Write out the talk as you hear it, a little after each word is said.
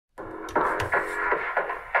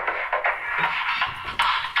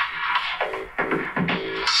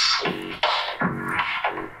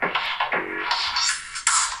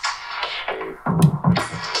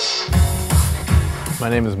My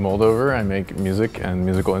name is Moldover. I make music and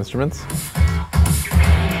musical instruments.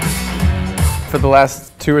 For the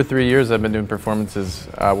last 2 or 3 years, I've been doing performances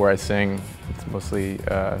where I sing. It's mostly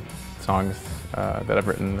songs that I've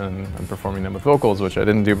written, and I'm performing them with vocals, which I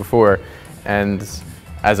didn't do before. And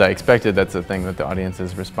as I expected, that's a thing that the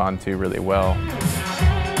audiences respond to really well.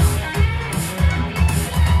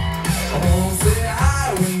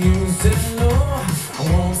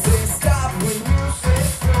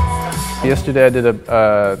 Yesterday I did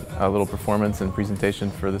a little performance and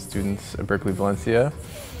presentation for the students at Berklee Valencia,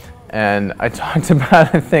 and I talked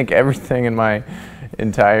about, I think, everything in my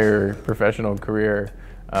entire professional career.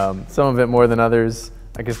 Some of it more than others.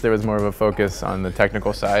 I guess there was more of a focus on the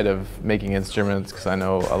technical side of making instruments, because I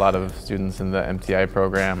know a lot of students in the MTI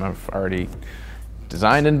program have already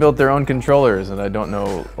designed and built their own controllers, and I don't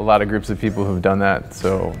know a lot of groups of people who've done that,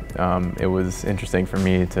 so it was interesting for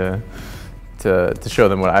me to show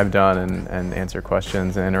them what I've done and answer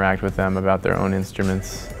questions and interact with them about their own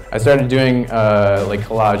instruments. I started doing like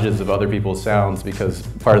collages of other people's sounds, because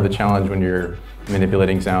part of the challenge when you're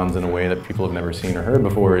manipulating sounds in a way that people have never seen or heard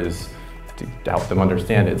before is to help them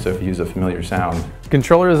understand it, so if you use a familiar sound.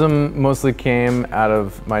 Controllerism mostly came out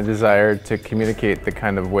of my desire to communicate the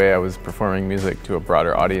kind of way I was performing music to a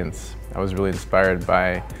broader audience. I was really inspired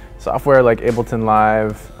by software like Ableton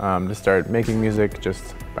Live to start making music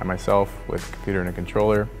just by myself with a computer and a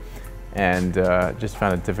controller, and just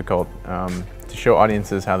found it difficult to show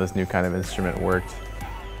audiences how this new kind of instrument worked,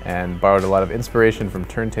 and borrowed a lot of inspiration from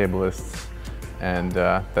turntablists, and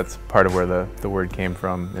that's part of where the word came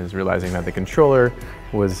from, is realizing that the controller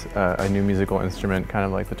was a new musical instrument, kind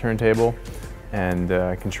of like the turntable, and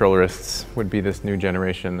controllerists would be this new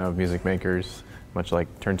generation of music makers, much like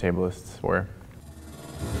turntablists were.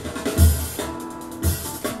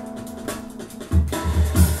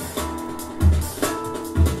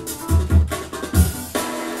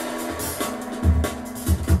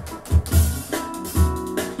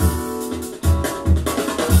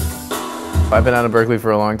 I've been out of Berklee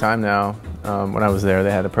for a long time now. When I was there,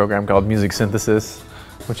 they had a program called Music Synthesis,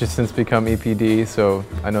 which has since become EPD, so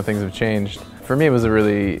I know things have changed. For me, it was a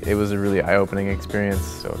really eye-opening experience,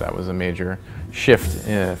 so that was a major shift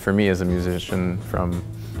for me as a musician, from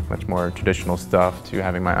much more traditional stuff to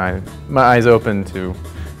having my eyes open to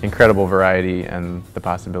incredible variety and the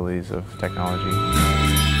possibilities of technology.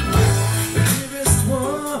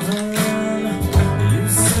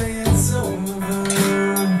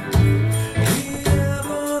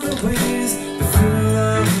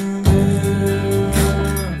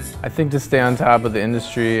 I think to stay on top of the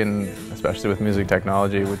industry, and especially with music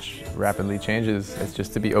technology, which rapidly changes, it's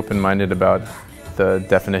just to be open-minded about the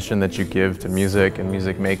definition that you give to music and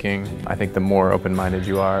music making. I think the more open-minded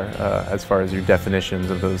you are as far as your definitions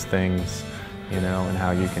of those things, you know, and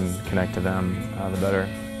how you can connect to them, the better.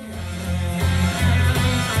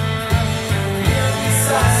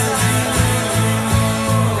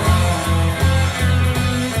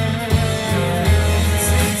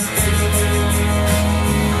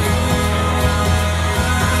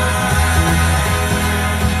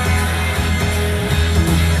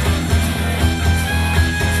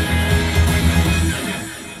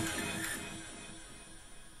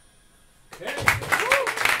 Okay.